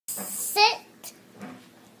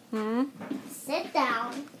Hmm? Sit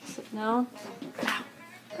down. Sit down? Ow.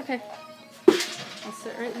 Okay. I'll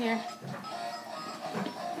sit right here.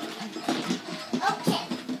 Okay.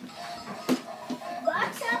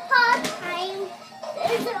 Once upon a time,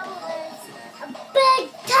 there was a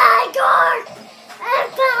big tiger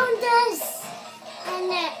and found us. And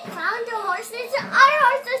it found the horses and other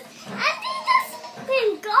horses, and they just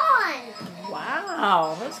been gone.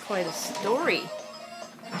 Wow, that's quite a story.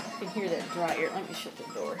 You can hear that dryer. Let me shut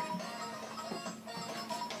the door.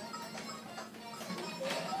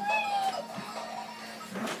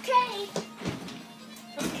 Okay.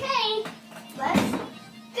 Okay. Let's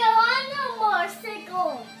go on the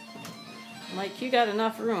motorcycle. Mike, you got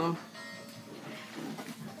enough room.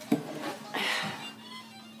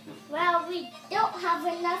 Well, we don't have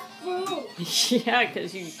enough room. Yeah,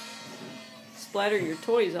 because you splatter your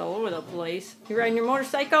toys all over the place. You riding your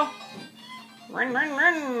motorcycle? Run, run,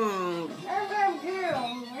 run!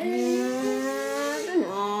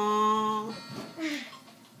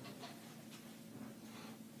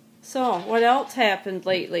 So, what else happened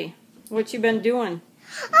lately? What you been doing?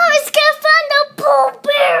 I was gonna find a Pooh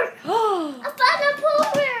Bear. I found a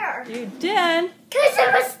Pooh Bear. You did? Because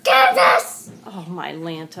it was scared us. Oh, my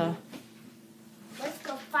Lanta. Let's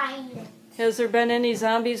go find it. Has there been any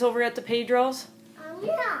zombies over at the Pedros?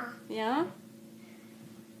 Yeah. Yeah?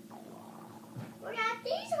 What are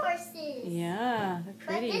these horses? Yeah, they're But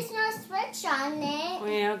pretty. there's no switch on it. Well,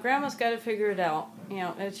 yeah, Grandma's got to figure it out. You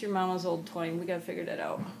know, that's your mama's old toy. We got to figure that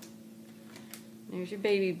out. There's your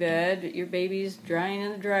baby bed. Your baby's drying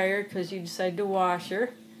in the dryer because you decided to wash her.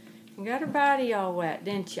 You got her body all wet,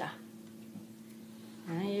 didn't ya?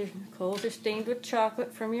 Now your clothes are stained with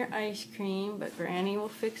chocolate from your ice cream, but Granny will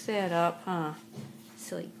fix that up, huh?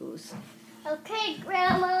 Silly goose. Okay,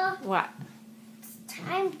 Grandma. What? It's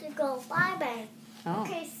time to go bye-bye. Oh.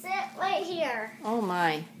 Okay, sit right here. Oh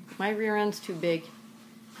my. My rear end's too big.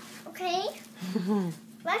 Okay?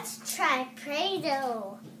 Let's try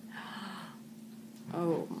Play-Doh.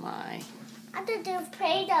 Oh my. I have to do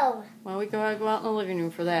Play-Doh. Well, we gotta go out in the living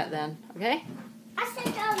room for that then, okay? I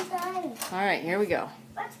think I'm done. Alright, here we go.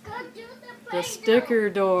 Let's go do the The Play-Doh. sticker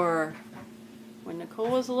door. When Nicole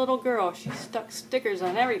was a little girl, she stuck stickers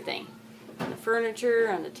on everything. On the furniture,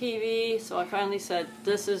 on the TV, so I finally said,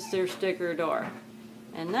 this is their sticker door.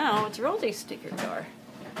 And now it's Rosie's sticker door.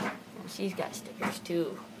 And she's got stickers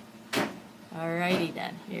too. Alrighty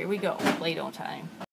then, here we go, Play-Doh time.